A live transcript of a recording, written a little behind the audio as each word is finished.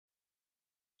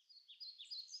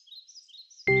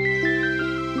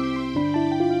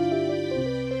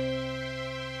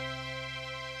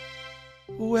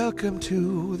Welcome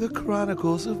to the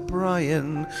Chronicles of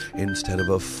Brian. Instead of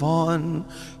a fawn,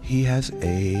 he has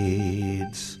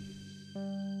AIDS.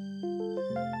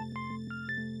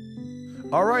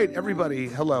 All right, everybody.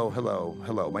 Hello.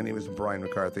 My name is Brian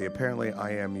McCarthy. Apparently,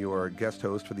 I am your guest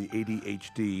host for the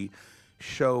ADHD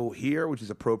show here, which is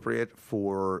appropriate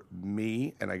for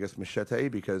me and I guess Machete,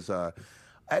 because I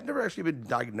had never actually been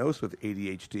diagnosed with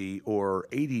ADHD or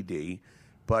ADD.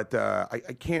 But I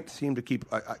can't seem to keep...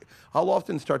 I'll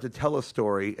often start to tell a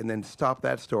story and then stop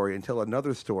that story and tell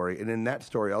another story. And in that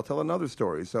story, I'll tell another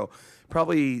story. So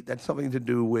probably that's something to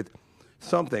do with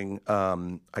something.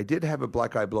 I did have a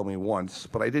black guy blow me once,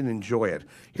 but I didn't enjoy it.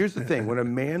 Here's the thing. When a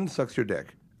man sucks your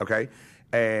dick, okay,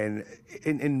 and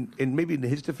maybe in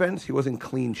his defense, he wasn't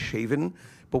clean shaven,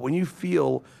 but when you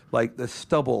feel like the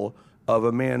stubble of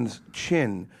a man's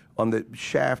chin on the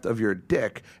shaft of your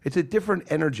dick, it's a different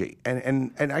energy.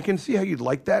 And I can see how you'd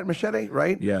like that, Machete,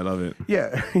 right? Yeah, I love it.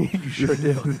 Yeah, you sure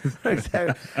do.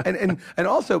 Exactly. And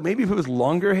also, maybe if it was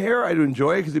longer hair, I'd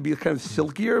enjoy it because it'd be kind of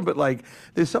silkier, but like,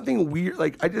 there's something weird.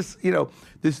 Like, I just,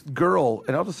 this girl,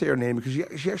 and I'll just say her name because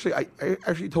she actually, I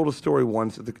actually told a story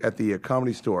once at the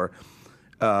comedy store,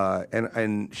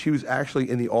 and she was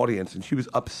actually in the audience, and she was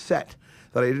upset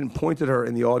that I didn't point at her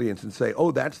in the audience and say,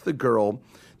 oh, that's the girl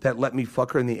that let me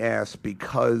fuck her in the ass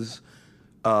because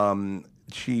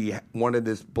she wanted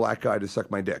this black guy to suck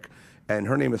my dick. And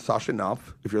her name is Sasha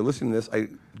Knopf. If you're listening to this, I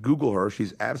Google her.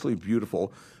 She's absolutely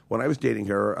beautiful. When I was dating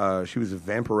her, she was a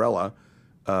Vampirella,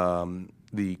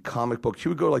 the comic book. She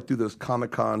would go do those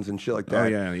Comic Cons and shit like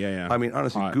that. Oh, yeah. I mean,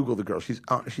 honestly, Google the girl. She's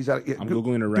out. Yeah, I'm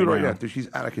Googling her right now. Dude, she's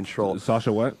out of control.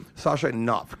 Sasha what? Sasha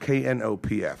Knopf,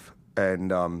 Knopf.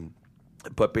 And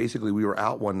but basically, we were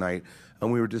out one night.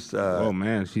 And we were just... oh,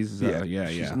 man. She's...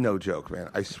 She's no joke,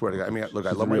 man. I swear to God. I mean, look,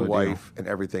 I love my wife and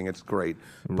everything. It's great.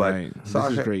 But right. Sasha...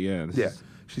 This is great, yeah.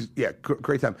 She's... Yeah,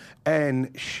 great time.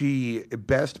 And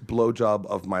best blowjob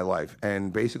of my life.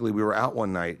 And basically, we were out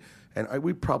one night, and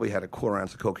we probably had a quarter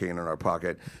ounce of cocaine in our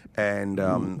pocket. And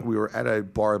we were at a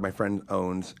bar my friend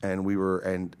owns,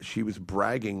 and she was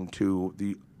bragging to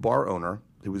the bar owner,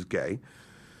 who was gay,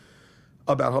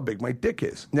 about how big my dick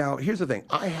is. Now, here's the thing.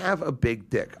 I have a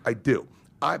big dick. I do.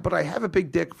 But I have a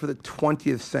big dick for the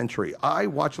 20th century. I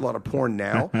watch a lot of porn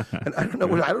now, and I don't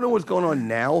know what's going on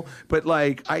now, but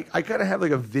like I kind of have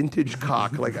like a vintage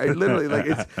cock. Like I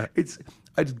literally it's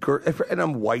and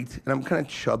I'm white and I'm kind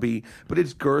of chubby, but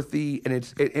it's girthy and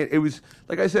it was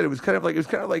like I said, it was kind of like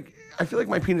I feel like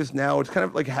my penis now, it's kind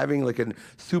of like having like a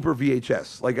super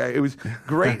VHS. Like it was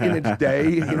great in its day,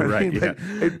 you know what I mean? Yeah.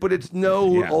 But it's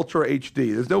no Ultra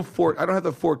HD. There's no I don't have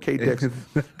the 4K dicks.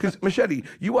 Because Machete,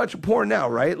 you watch porn now,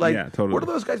 right? Like, yeah, totally. What are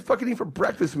those guys fucking eating for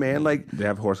breakfast, man? Like they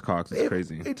have horse cocks. It's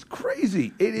crazy. It's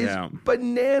crazy. It is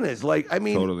bananas. Like I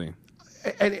mean, totally.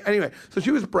 And anyway, so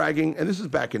she was bragging, and this is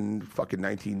back in fucking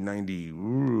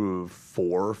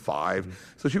 1994 or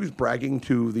 5. So she was bragging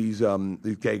to these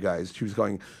gay guys. She was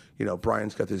going,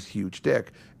 Brian's got this huge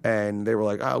dick, and they were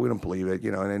like, oh, we don't believe it,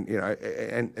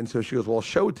 and so she goes, well, I'll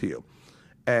show it to you.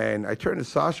 And I turned to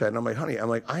Sasha, and I'm like, honey,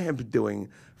 I am doing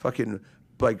fucking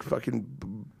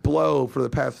blow for the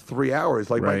past 3 hours.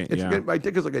 Like my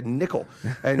dick is like a nickel.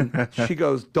 And she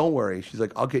goes, don't worry. She's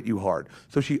like, I'll get you hard.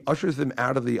 So she ushers them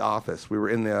out of the office. We were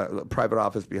in the private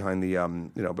office behind the,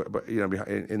 in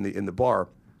the bar.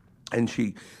 And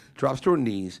she drops to her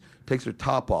knees, takes her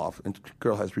top off, and the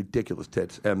girl has ridiculous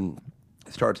tits. And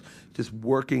starts just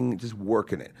working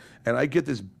it. And I get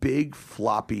this big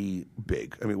floppy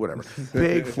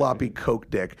coke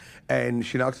dick. And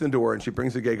she knocks on the door and she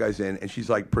brings the gay guys in and she's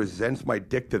like, presents my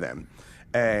dick to them.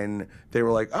 And they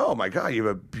were like, oh my God, you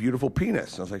have a beautiful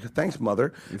penis. And I was like, thanks,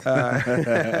 mother.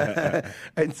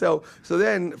 And so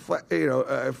then,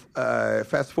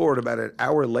 fast forward about an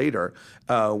hour later,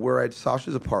 we're at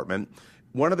Sasha's apartment.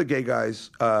 One of the gay guys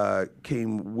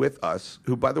came with us,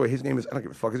 who, by the way, his name is, I don't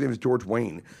give a fuck, his name is George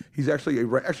Wayne. He's actually,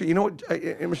 you know what,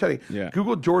 Machete,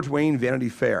 Google George Wayne Vanity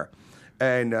Fair.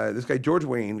 And this guy, George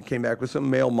Wayne, came back with some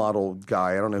male model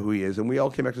guy, I don't know who he is, and we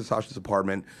all came back to Sasha's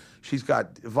apartment. She's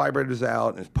got vibrators out,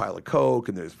 and there's a pile of coke,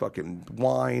 and there's fucking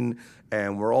wine,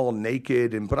 and we're all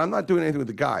naked, but I'm not doing anything with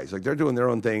the guys. Like, they're doing their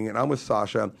own thing, and I'm with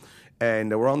Sasha,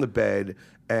 and we're on the bed.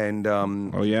 And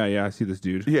oh yeah, I see this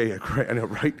dude. Yeah, great. I know,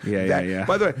 right? Yeah.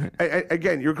 By the way,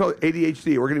 again, you're called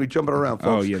ADHD. We're going to be jumping around,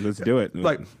 folks. Oh yeah, let's do it.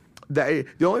 Like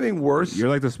The only thing worse. You're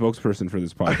like the spokesperson for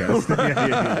this podcast.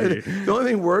 The only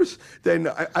thing worse than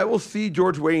I will see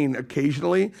George Wayne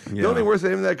occasionally. Yeah. The only thing worse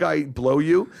than having that guy blow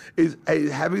you is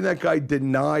having that guy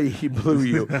deny he blew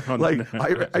you.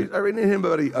 I ran into him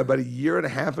about a year and a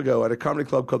half ago at a comedy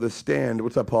club called The Stand.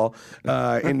 What's up, Paul?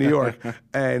 In New York,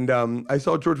 and I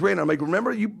saw George Wayne. I'm like,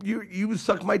 remember you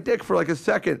sucked my dick for like a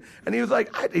second, and he was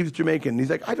like, he was Jamaican. He's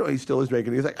like, I don't. He still is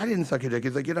Jamaican. He's like, I didn't suck your dick.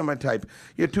 He's like, you're not my type.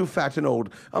 You're too fat and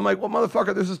old. I'm like, well,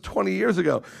 motherfucker, this is 20 years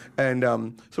ago. And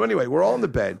so anyway, we're all in the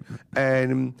bed,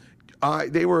 and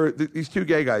they were these two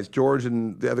gay guys, George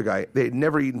and the other guy. They had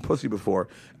never eaten pussy before,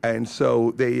 and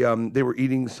so they were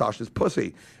eating Sasha's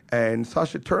pussy. And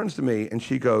Sasha turns to me and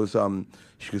she goes,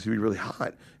 "You'd be really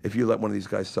hot if you let one of these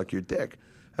guys suck your dick."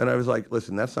 And I was like,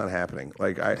 listen, that's not happening.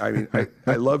 Like, I mean,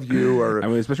 I love you. Or I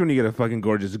mean, especially when you get a fucking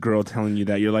gorgeous girl telling you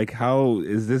that, you're like, how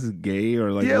is this gay?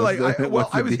 Or like, yeah, like,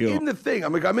 I was deal? in the thing.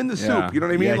 I'm like, I'm in the soup. You know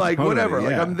what I mean? Yeah, like, totally, whatever. yeah.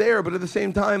 Like, I'm there, but at the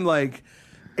same time, like,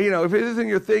 you know, if it isn't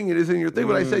your thing, it isn't your thing.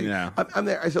 But I said, I'm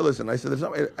there. I said, listen. I said, there's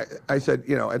not. I said,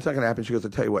 you know, it's not going to happen. She goes,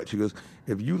 I'll tell you what. She goes,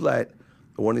 if you let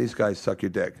one of these guys suck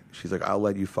your dick, she's like, I'll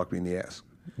let you fuck me in the ass.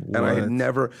 What? And I had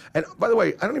never. And by the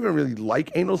way, I don't even really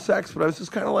like anal sex, but I was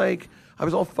just kind of like. I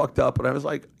was all fucked up, and I was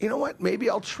like, you know what? Maybe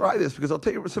I'll try this, because I'll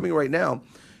tell you something right now.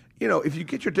 You know, if you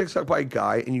get your dick sucked by a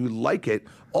guy and you like it,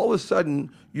 all of a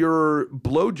sudden your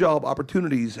blowjob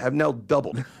opportunities have now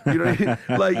doubled. You know what I mean?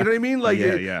 Like, you know what I mean? Like,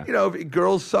 yeah. You know, if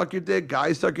girls suck your dick,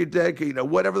 guys suck your dick, you know,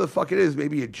 whatever the fuck it is,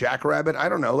 maybe a jackrabbit, I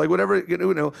don't know, like whatever, you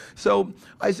know. So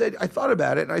I said, I thought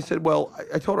about it, and I said, well,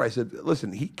 I told her, I said,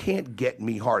 listen, he can't get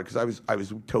me hard, because I was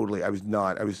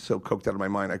so coked out of my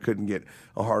mind, I couldn't get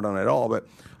a hard on at all. But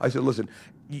I said, listen,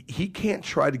 he can't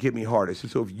try to get me hard. I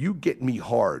said, so if you get me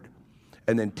hard,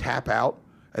 and then tap out,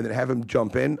 and then have him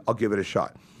jump in, I'll give it a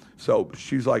shot. So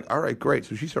she's like, all right, great.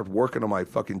 So she started working on my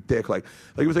fucking dick, like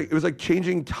it was like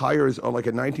changing tires on like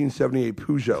a 1978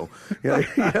 Peugeot.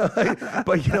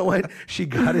 But you know what? She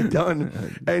got it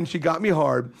done, and she got me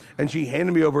hard, and she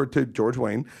handed me over to George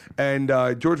Wayne, and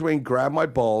George Wayne grabbed my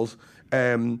balls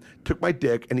and took my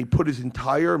dick, and he put his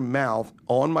entire mouth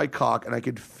on my cock, and I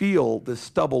could feel the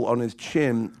stubble on his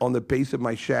chin on the base of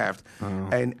my shaft.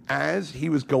 And as he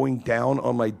was going down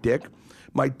on my dick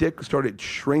started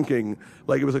shrinking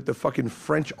like it was like the fucking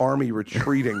French army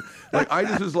retreating. Like I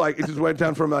just was like, it just went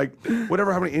down from like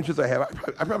whatever how many inches I have.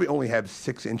 I probably only have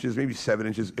 6 inches, maybe 7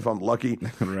 inches if I'm lucky.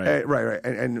 Right. Right.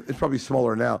 And it's probably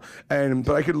smaller now.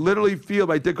 But I could literally feel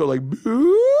my dick go like,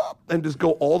 boop, and just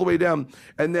go all the way down.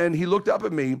 And then he looked up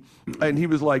at me, and he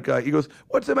was like, he goes,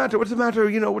 "What's the matter? What's the matter?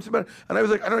 You know, what's the matter?" And I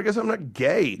was like, I guess I'm not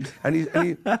gay. And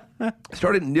he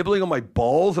started nibbling on my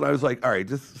balls, and I was like, all right,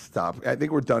 just stop. I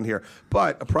think we're done here.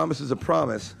 But a promise is a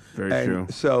promise. Very true.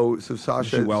 So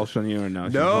Sasha. Did she Welsh on you or no?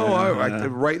 No,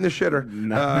 right in the shitter.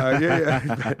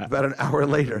 Yeah. About an hour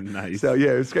later. Nice. So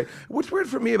yeah, it's great. What's weird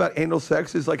for me about anal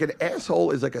sex is like an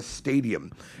asshole is like a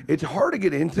stadium. It's hard to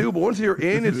get into, but once you're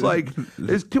in, it's like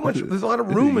there's too much. There's a lot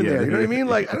of room in there. You know what I mean?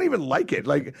 Like I don't even like it.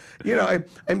 Like you know,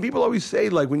 and people always say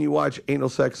like when you watch anal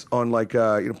sex on like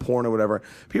porn or whatever,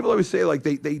 people always say like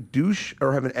they douche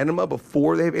or have an enema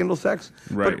before they have anal sex.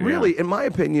 Right. But really, in my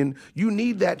opinion, you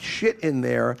need that shit in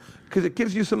there. Because it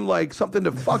gives you some like something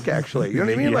to fuck actually, you know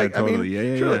what I mean? Yeah, like totally. I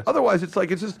mean, Yeah. Otherwise, it's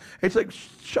like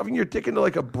shoving your dick into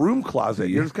like a broom closet.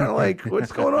 You're just kind of like,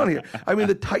 what's going on here? I mean,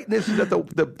 the tightness is at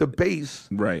the base,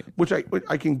 right? Which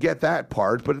I can get that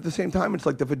part, but at the same time, it's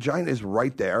like the vagina is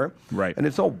right there, right? And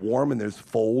it's all warm, and there's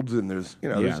folds, and there's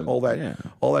there's all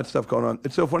that stuff going on.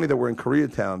 It's so funny that we're in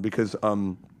Koreatown because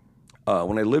when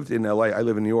I lived in LA, I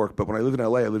live in New York, but when I lived in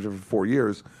LA, I lived there for 4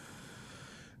 years.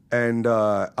 And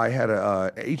I had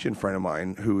an Asian friend of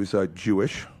mine who is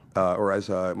Jewish, or as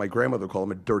my grandmother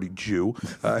called him, a dirty Jew.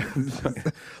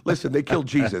 Listen, they killed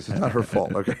Jesus. It's not her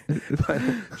fault, okay? But,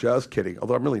 just kidding.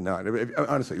 Although I'm really not.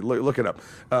 Honestly, look it up.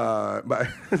 But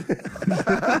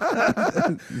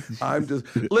I'm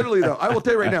just literally though. I will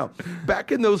tell you right now.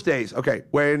 Back in those days, okay,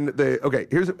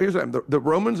 here's what happened. The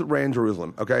Romans ran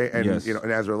Jerusalem, okay, and yes. and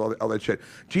Nazareth, all that shit.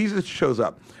 Jesus shows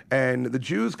up, and the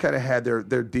Jews kind of had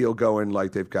their deal going,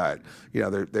 like they've got,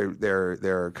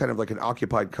 they're kind of like an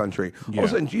occupied country. All of a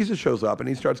sudden, Jesus shows up, and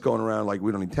he starts going around like,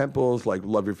 we don't need temples, like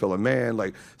love your fellow man,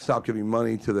 like stop giving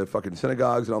money to the fucking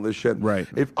synagogues and all this shit. Right.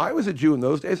 If I was a Jew in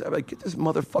those days, I'd be like, get this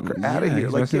motherfucker out of here.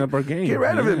 He's Like, messing up our game. Get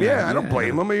rid of him. Yeah, I don't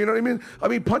blame him. You know what I mean? I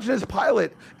mean, punching his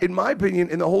Pilate, in my opinion,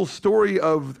 in the whole story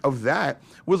of that,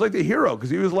 was like the hero, because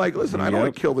he was like, listen, I don't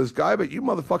want to kill this guy, but you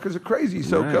motherfuckers are crazy,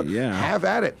 so have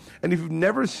at it. And if you've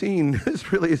never seen,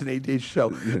 this really is an ADH show,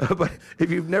 but if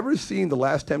you've never seen The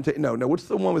Last Temptation, no, what's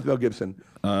the one with Mel Gibson?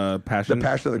 Passion. The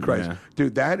Passion of Passion of the Christ. Yeah.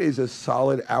 Dude, that is a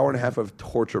solid hour and a half of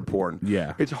torture porn.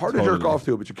 Yeah, It's hard to jerk off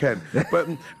to, but you can. But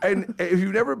and if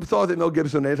you never thought that Mel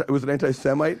Gibson was an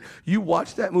anti-Semite, you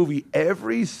watch that movie,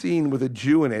 every scene with a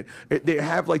Jew in it, they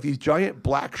have like these giant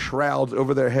black shrouds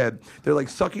over their head. They're like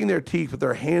sucking their teeth with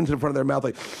their hands in front of their mouth,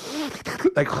 like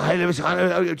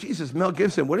Jesus, Mel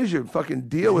Gibson, what is your fucking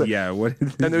deal with it? Yeah, what?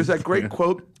 And there's that great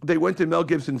quote. They went to Mel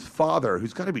Gibson's father,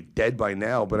 who's got to be dead by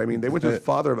now, but I mean, they went to his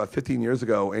father about 15 years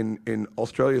ago in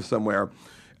Australia somewhere,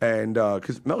 and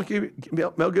because Mel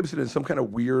Gibson is some kind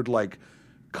of weird like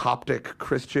Coptic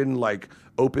Christian like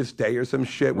Opus Dei or some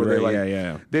shit where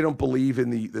they don't believe in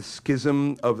the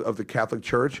schism of the Catholic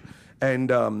Church. And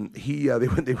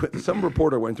they went. Some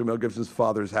reporter went to Mel Gibson's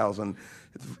father's house, and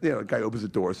a guy opens the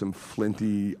door, some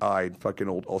flinty-eyed fucking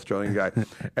old Australian guy,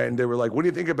 and they were like, "What do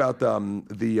you think about in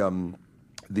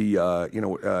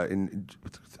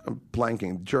I'm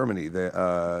blanking Germany, the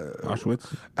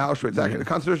Auschwitz, actually, the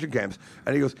concentration camps?"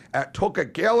 And he goes, "It took a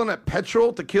gallon of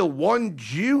petrol to kill one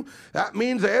Jew. That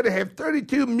means they had to have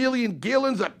 32 million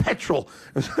gallons of petrol."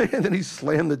 And then he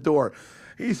slammed the door.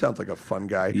 He sounds like a fun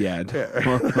guy. Yeah,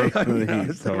 totally.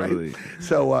 Right?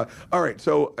 So, all right.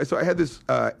 So I had this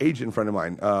agent friend of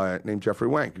mine named Jeffrey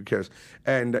Wank. Who cares?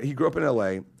 And he grew up in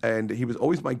L.A. And he was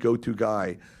always my go-to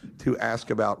guy to ask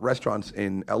about restaurants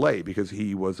in L.A. because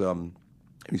he was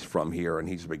he's from here and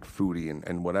he's a big foodie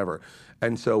and whatever.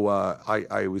 And so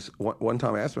I was one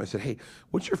time I asked him. I said, "Hey,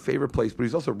 what's your favorite place?" But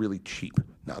he's also really cheap.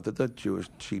 Not that the Jewish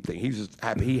cheap thing. He's just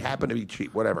happy. He happened to be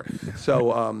cheap, whatever.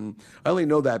 So I only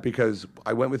know that because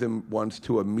I went with him once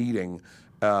to a meeting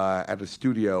at a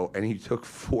studio, and he took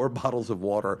 4 bottles of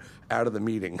water out of the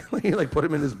meeting. He like put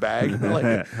them in his bag.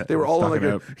 Like they were all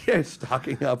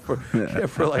stocking up for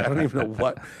like I don't even know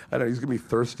what. I don't know. He's gonna be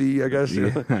thirsty, I guess.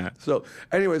 Yeah. So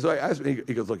anyway, so I asked him.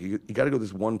 He goes, "Look, you got to go to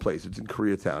this one place. It's in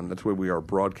Koreatown. That's where we are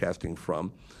broadcasting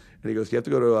from." And he goes, "You have to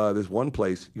go to this one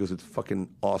place." He goes, "It's fucking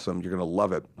awesome. You're gonna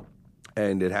love it,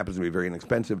 and it happens to be very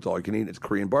inexpensive. It's all you can eat. It's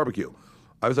Korean barbecue."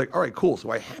 I was like, "All right, cool." So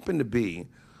I happened to be.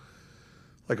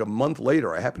 Like a month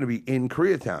later, I happened to be in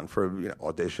Koreatown for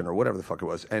audition or whatever the fuck it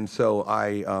was. And so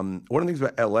one of the things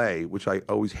about LA, which I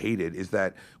always hated, is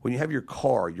that when you have your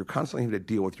car, you're constantly having to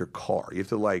deal with your car. You have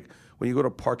to when you go to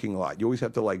a parking lot, you always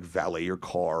have to valet your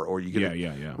car, or you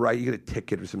get right, you get a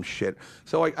ticket or some shit.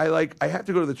 So I have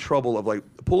to go to the trouble of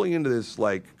pulling into this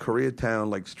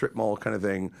Koreatown strip mall kind of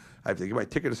thing. I have to give my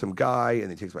ticket to some guy, and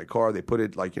he takes my car. They put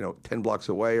it 10 blocks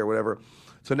away or whatever.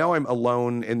 So now I'm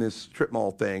alone in this strip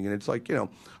mall thing, and it's I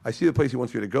see the place he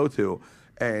wants me to go to,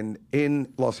 and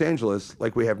in Los Angeles,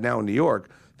 like we have now in New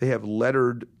York, they have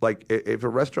lettered, if a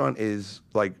restaurant is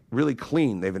really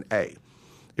clean, they have an A.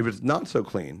 If it's not so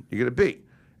clean, you get a B.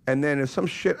 And then if some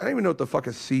shit, I don't even know what the fuck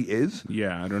a C is.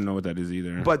 Yeah, I don't know what that is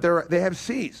either. But they have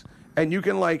C's, and you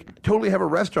can totally have a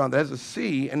restaurant that has a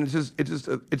C, and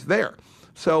it's there.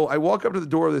 So I walk up to the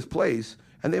door of this place,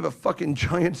 and they have a fucking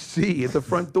giant C at the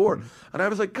front door. And I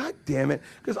was like, God damn it,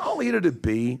 because I'll eat it at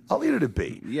B.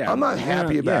 Yeah, I'm not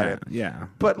happy about it. Yeah.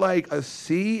 But a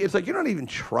C, it's you're not even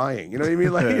trying. You know what I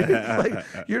mean?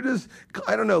 It's you're just,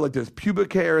 I don't know, there's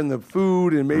pubic hair in the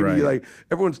food, and maybe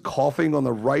everyone's coughing on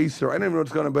the rice, or I don't even know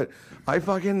what's going on. But I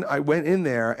went in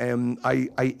there and I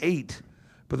ate.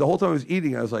 But the whole time I was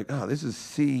eating, I was like, oh, this is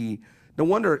C. No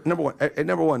wonder, number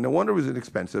one, no wonder it was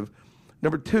inexpensive.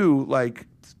 Number 2,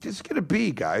 just get a B,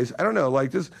 guys. I don't know,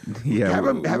 just have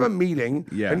a meeting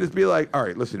and just be like, all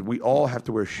right, listen, we all have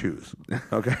to wear shoes,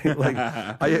 okay?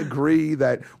 I agree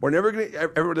that we're never going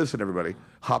to, listen, everybody,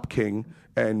 Hop King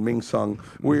and Ming Sung,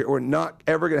 we're not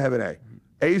ever going to have an A.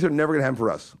 A's are never going to happen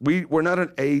for us. We're not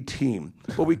an A team,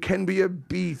 but we can be a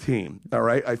B team, all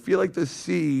right? I feel like the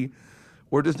C...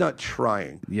 We're just not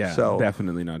trying. Yeah, so,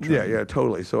 definitely not trying. Yeah,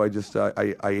 totally. So I just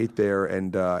I ate there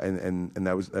and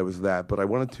that was that. But I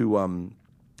wanted to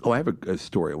I have a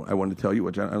story I wanted to tell you,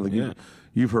 which I don't think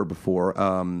you've heard before.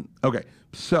 Okay,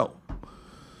 so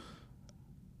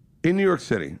in New York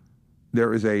City,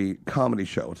 there is a comedy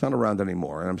show. It's not around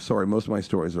anymore, and I'm sorry, most of my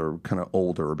stories are kind of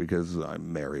older because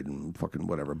I'm married and fucking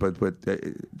whatever. But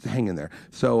hang in there.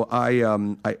 So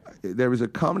there was a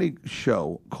comedy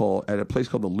show at a place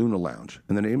called the Luna Lounge,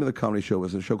 and the name of the comedy show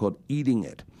was a show called Eating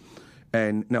It.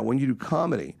 And now, when you do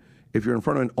comedy, if you're in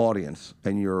front of an audience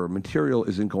and your material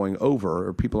isn't going over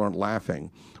or people aren't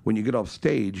laughing, when you get off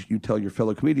stage, you tell your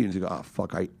fellow comedians, you go, "Oh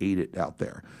fuck, I ate it out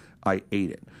there. I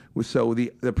ate it." So the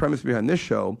premise behind this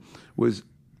show was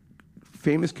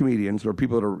famous comedians or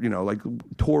people that are, like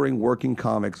touring, working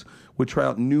comics would try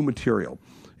out new material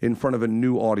in front of a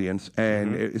new audience.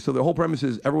 And so the whole premise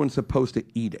is everyone's supposed to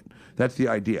eat it. That's the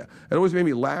idea. It always made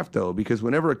me laugh, though, because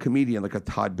whenever a comedian like a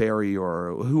Todd Barry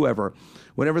or whoever,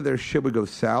 whenever their shit would go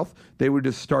south, they would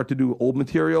just start to do old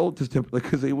material just to,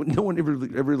 because no one ever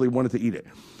really wanted to eat it.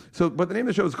 So, but the name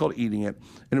of the show is called Eating It,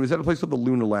 and it was at a place called the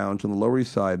Luna Lounge on the Lower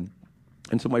East Side.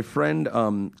 And so my friend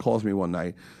calls me one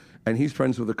night, and he's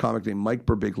friends with a comic named Mike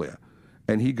Birbiglia.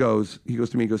 And he goes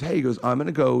to me, I'm going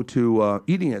to go to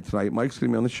Eating It tonight. Mike's going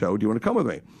to be on the show. Do you want to come with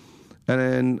me? And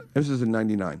then, this is in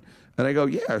 99. And I go,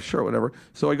 yeah, sure, whatever.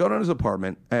 So I go down to his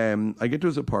apartment, and I get to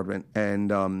his apartment,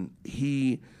 and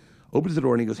he opens the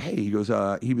door, and he goes, hey,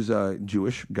 he was a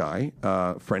Jewish guy,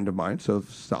 friend of mine, so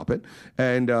stop it.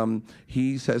 And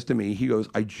he says to me, he goes,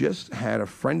 I just had a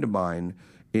friend of mine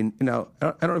now,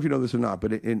 I don't know if you know this or not,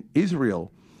 but in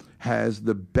Israel has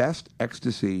the best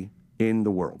ecstasy in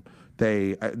the world.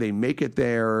 They make it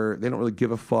there. They don't really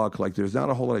give a fuck. Like, there's not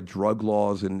a whole lot of drug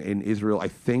laws in Israel, I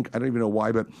think. I don't even know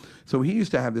why. But so he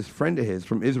used to have this friend of his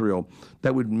from Israel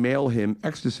that would mail him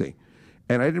ecstasy.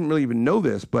 And I didn't really even know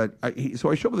this, but so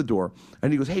I show up at the door,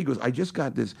 and he goes, I just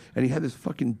got this. And he had this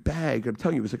fucking bag. I'm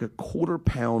telling you, it was like a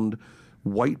 1/4-pound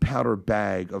white powder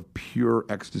bag of pure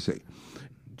ecstasy.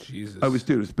 Jesus. I was,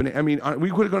 dude, we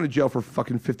could have gone to jail for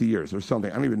fucking 50 years or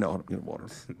something. I don't even know how to get water.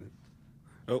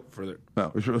 Oh, further.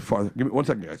 No, it's really farther. Give me 1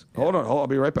 second, guys. Hold on. I'll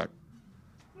be right back.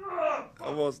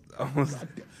 Almost.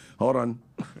 Hold on.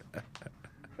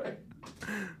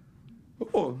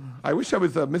 Oh, I wish I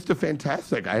was Mr.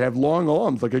 Fantastic. I'd have long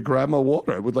arms. I could grab my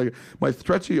water with like my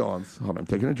stretchy arms. Hold on, I'm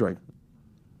taking a drink.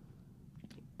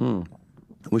 I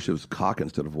wish it was cock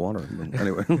instead of water.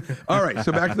 Anyway. All right,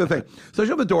 so back to the thing. So I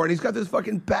show up the door, and he's got this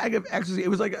fucking bag of ecstasy. It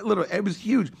was like it was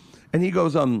huge. And he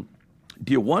goes, do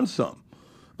you want some?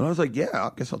 And I was like, yeah,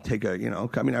 I guess I'll take I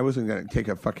wasn't going to take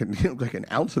a fucking, like an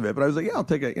ounce of it, but I was like, yeah, I'll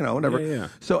take whatever. Yeah.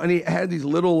 So, and he had these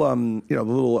little, the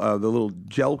little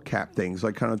gel cap things,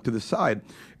 like kind of to the side,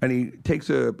 and he takes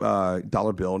a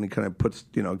dollar bill and he kind of puts,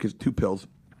 gives 2 pills,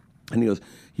 and he goes,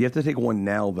 you have to take one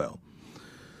now, though.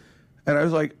 And I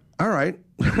was like, all right,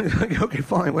 okay,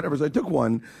 fine, whatever. So I took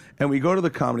one, and we go to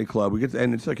the comedy club.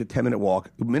 And it's like a 10-minute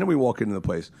walk. The minute we walk into the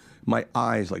place, my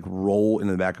eyes like roll in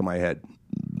the back of my head.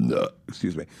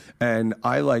 Excuse me. And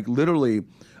I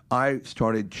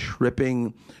started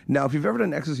tripping. Now, if you've ever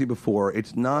done ecstasy before,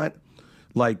 it's not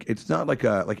like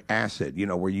acid,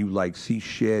 where you like see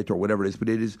shit or whatever it is, but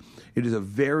it is a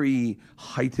very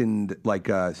heightened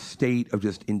state of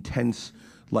just intense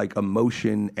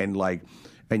emotion, and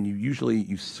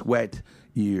you sweat.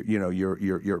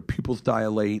 Your pupils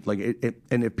dilate, but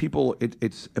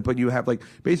you have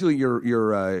basically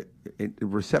your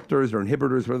receptors or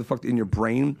inhibitors, whatever the fuck, in your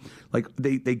brain,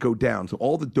 they go down. So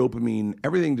all the dopamine,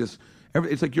 everything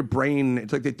it's like your brain.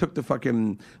 It's like they took the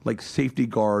fucking safety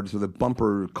guards or the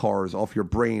bumper cars off your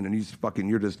brain, and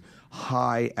you're just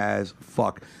high as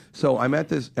fuck. So I'm at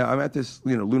this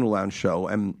Luna Lounge show,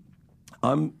 and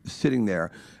I'm sitting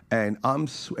there. And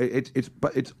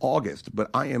it's August, but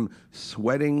I am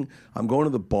sweating. I'm going to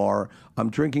the bar. I'm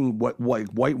drinking white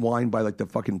wine by the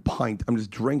fucking pint. I'm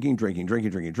just drinking,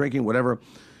 whatever.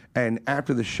 And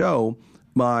after the show,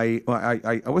 I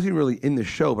wasn't really in the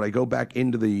show, but I go back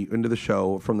into the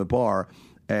show from the bar,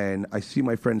 and I see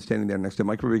my friend standing there next to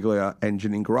Mike Birbiglia and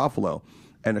Janine Garofalo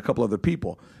and a couple other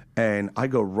people. And I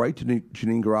go right to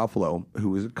Janine Garofalo,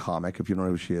 who is a comic, if you don't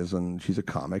know who she is, and she's a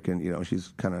comic, and she's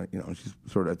kind of, she's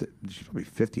sort of she's probably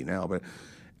 50 now, but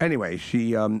anyway,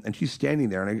 she and she's standing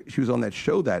there, and she was on that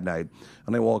show that night,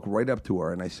 and I walk right up to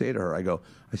her, and I say to her,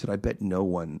 I said, I bet no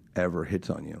one ever hits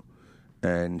on you.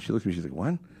 And she looks at me, she's like,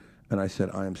 what? And I said,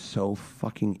 I am so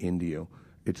fucking into you.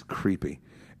 It's creepy.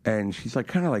 And she's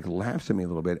kind of laughs at me a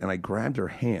little bit, and I grabbed her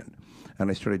hand, and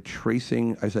I started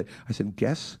tracing. I said,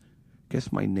 guess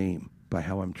my name by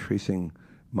how I'm tracing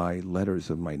my letters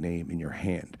of my name in your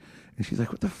hand. And she's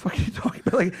like, what the fuck are you talking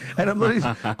about? And I'm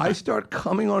literally, I start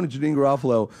coming on Janine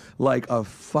Garofalo like a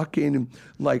fucking,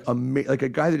 like a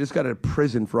guy that just got out of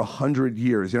prison for 100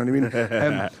 years. You know what I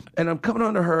mean? And I'm coming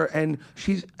on to her, and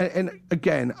she's, and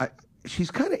again,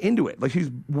 she's kind of into it. She's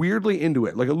weirdly into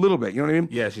it, a little bit. You know what I mean?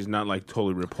 Yeah, she's not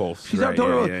totally repulsed. She's not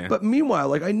totally. Yeah. But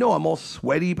meanwhile, I know I'm all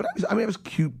sweaty, but I was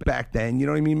cute back then. You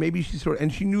know what I mean? Maybe she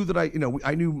and she knew that I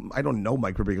don't know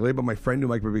Mike Birbiglia, but my friend knew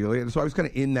Mike Birbiglia, and so I was kind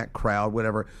of in that crowd,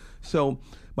 whatever. So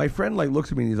my friend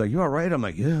looks at me and he's like, "You all right?" I'm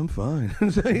like, "Yeah, I'm fine."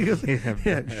 So he goes,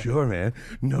 "Yeah, sure, man,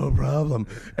 no problem."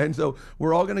 And so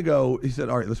we're all gonna go. He said,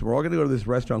 "All right, listen, we're all gonna go to this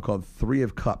restaurant called 3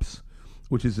 of Cups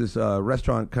which is this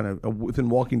restaurant kind of within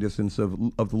walking distance of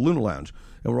the Luna Lounge.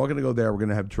 And we're all going to go there. We're going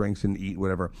to have drinks and eat,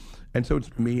 whatever. And so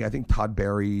it's me, I think Todd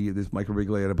Barry, this Michael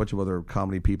Bigley, and a bunch of other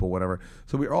comedy people, whatever.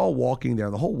 So we're all walking there.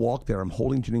 The whole walk there, I'm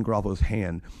holding Janine Garofalo's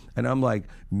hand, and I'm like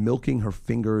milking her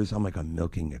fingers. I'm like, I'm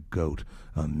milking a goat.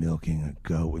 I'm milking a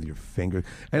goat with your fingers.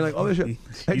 And like all this shit.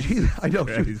 And I know,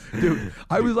 dude,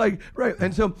 I was like, right.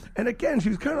 And so, and again, she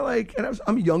was kind of like, and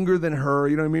I'm younger than her,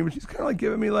 you know what I mean? But she's kind of like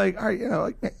giving me like, all right, you know,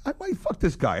 like, I might fuck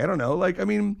this guy. I don't know. Like, I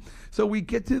mean, so we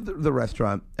get to the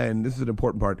restaurant, and this is an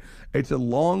important part. It's a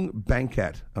long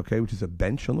banquette, okay, which is a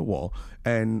bench on the wall.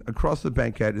 And across the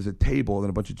banquette is a table and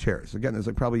a bunch of chairs. Again, there's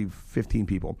like probably 15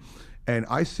 people. And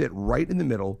I sit right in the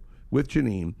middle with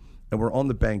Janine, and we're on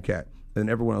the banquette. And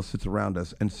everyone else sits around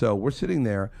us. And so we're sitting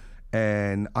there,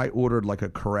 and I ordered like a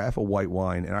carafe of white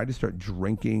wine, and I just start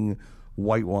drinking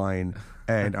white wine,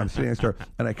 and I'm sitting next to her,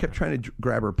 and I kept trying to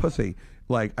grab her pussy.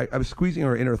 Like, I was squeezing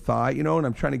her inner thigh, you know, and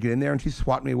I'm trying to get in there, and she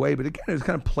swatted me away. But again, it was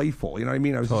kind of playful, you know what I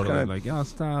mean? I was totally just kind of like, y'all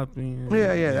stop.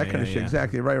 Yeah, that kind of shit.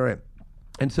 Exactly. Right.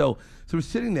 And so we're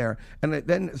sitting there, and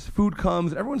then food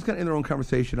comes, and everyone's kind of in their own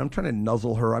conversation. I'm trying to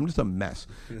nuzzle her. I'm just a mess.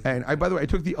 And by the way, I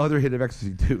took the other hit of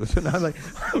ecstasy too. So now I went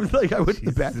to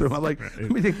the bathroom. I'm like,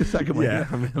 let me take the second one. Yeah,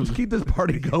 let's keep this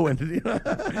party going.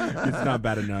 It's not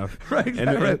bad enough. Right.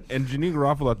 And Janine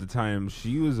Garofalo at the time,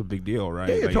 she was a big deal, right?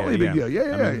 Yeah, totally a big deal.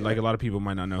 Yeah. I mean, like a lot of people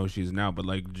might not know who she is now, but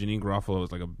like Janine Garofalo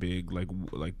was like a big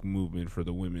like movement for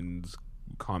the women's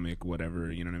comic,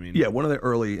 whatever, you know what I mean? Yeah, one of the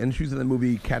early, and she was in the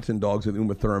movie Cats and Dogs with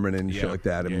Uma Thurman and shit like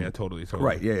that. Yeah, totally.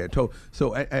 Right, yeah.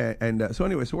 So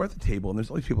anyway, so we're at the table, and there's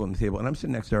all these people on the table, and I'm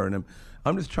sitting next to her, and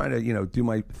I'm just trying to, you know, do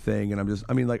my thing, and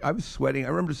I was sweating. I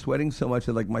remember sweating so much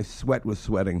that like my sweat was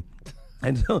sweating.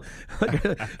 And so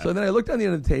then I looked down the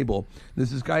end of the table.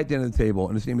 There's this guy at the end of the table,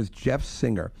 and his name is Jeff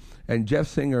Singer. And Jeff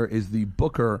Singer is the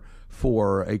booker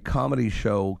for a comedy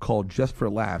show called Just for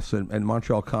Laughs and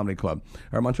Montreal Comedy Club,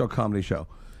 or Montreal Comedy Show.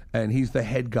 And he's the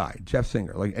head guy, Jeff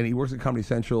Singer. And he works at Comedy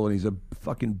Central, and he's a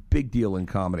fucking big deal in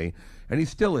comedy. And he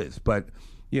still is, but,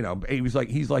 you know, he's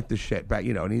like the shit, but,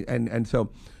 you know, and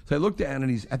so I look down,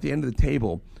 and he's at the end of the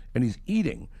table, and he's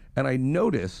eating. And I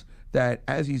notice that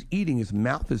as he's eating, his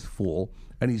mouth is full,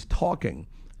 and he's talking,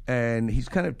 and he's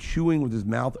kind of chewing with his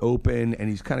mouth open, and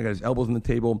he's kind of got his elbows on the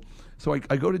table. So I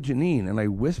go to Janine, and I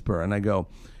whisper, and I go,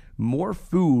 more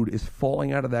food is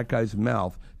falling out of that guy's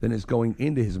mouth than is going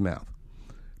into his mouth.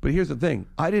 But here's the thing.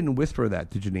 I didn't whisper that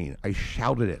to Janine. I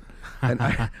shouted it. And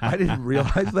I didn't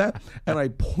realize that, and I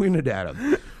pointed at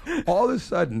him. All of a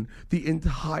sudden, the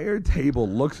entire table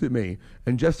looks at me,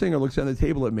 and Jeff Singer looks down the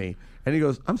table at me, and he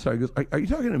goes, I'm sorry. He goes, are you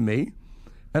talking to me?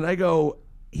 And I go,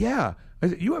 yeah. I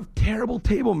said, you have terrible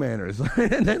table manners.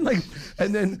 and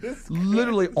then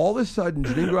literally all of a sudden,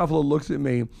 Janine Garofalo looks at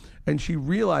me, and she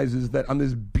realizes that I'm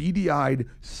this beady-eyed,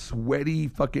 sweaty,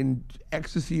 fucking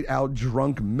ecstasy-out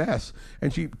drunk mess.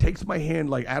 And she takes my hand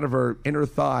like out of her inner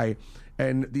thigh,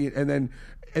 and then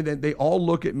they all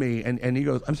look at me, and he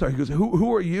goes, I'm sorry. He goes,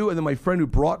 who are you? And then my friend who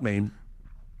brought me,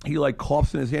 he like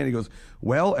coughs in his hand. He goes,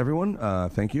 well, everyone,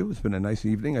 thank you. It's been a nice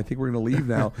evening. I think we're going to leave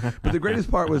now. But the greatest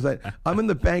part was that I'm in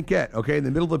the banquette, okay, in the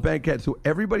middle of the banquette. So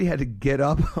everybody had to get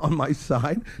up on my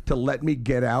side to let me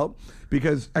get out,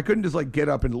 because I couldn't just like get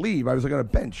up and leave. I was like on a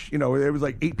bench, you know, there was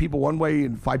like 8 people one way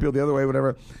and 5 people the other way,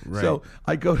 whatever. Right. So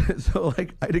I had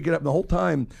to get up. The whole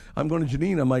time I'm going to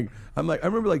Janine. I'm like, I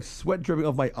remember like sweat dripping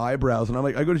off my eyebrows, and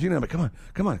I go to Janine. I'm like, come on,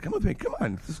 with me, come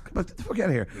on, get the fuck out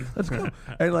of here, let's go.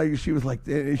 And like she was like,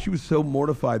 she was so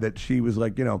mortified that she was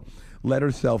like, you know, let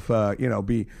herself, you know,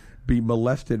 be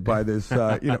molested by this, you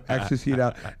know, ecstasy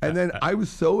out. And then I was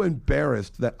so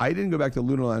embarrassed that I didn't go back to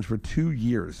Luna Lounge for 2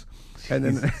 years. And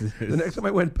then the next time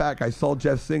I went back, I saw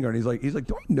Jeff Singer, and he's like,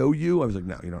 do I know you? I was like,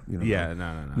 no, you don't. Yeah,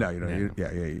 know. No, you don't.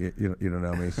 You don't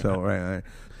know me. So, right.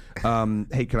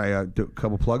 Hey, can I do a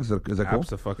couple plugs? Is that cool?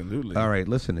 Absolutely. All right.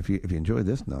 Listen, if you enjoy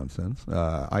this nonsense,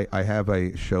 I have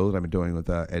a show that I've been doing with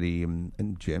Eddie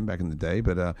and Jim back in the day,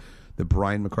 but the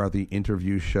Brian McCarthy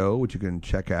interview show, which you can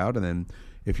check out, and then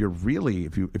if you're really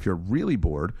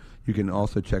bored, you can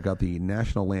also check out the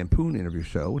National Lampoon interview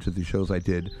show, which is the shows I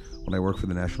did when I worked for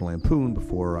the National Lampoon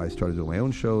before I started doing my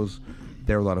own shows.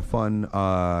 They're a lot of fun.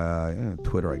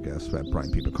 Twitter, I guess, at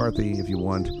Brian P. McCarthy if you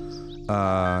want.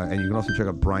 And you can also check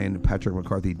out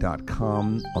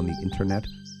brianpatrickmccarthy.com on the internet.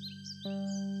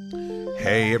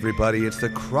 Hey everybody, it's the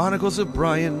Chronicles of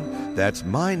Brian. That's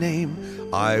my name.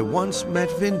 I once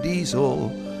met Vin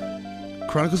Diesel.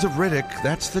 Chronicles of Riddick,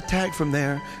 that's the tag from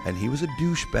there. And he was a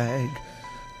douchebag.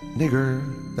 Nigger.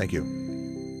 Thank you.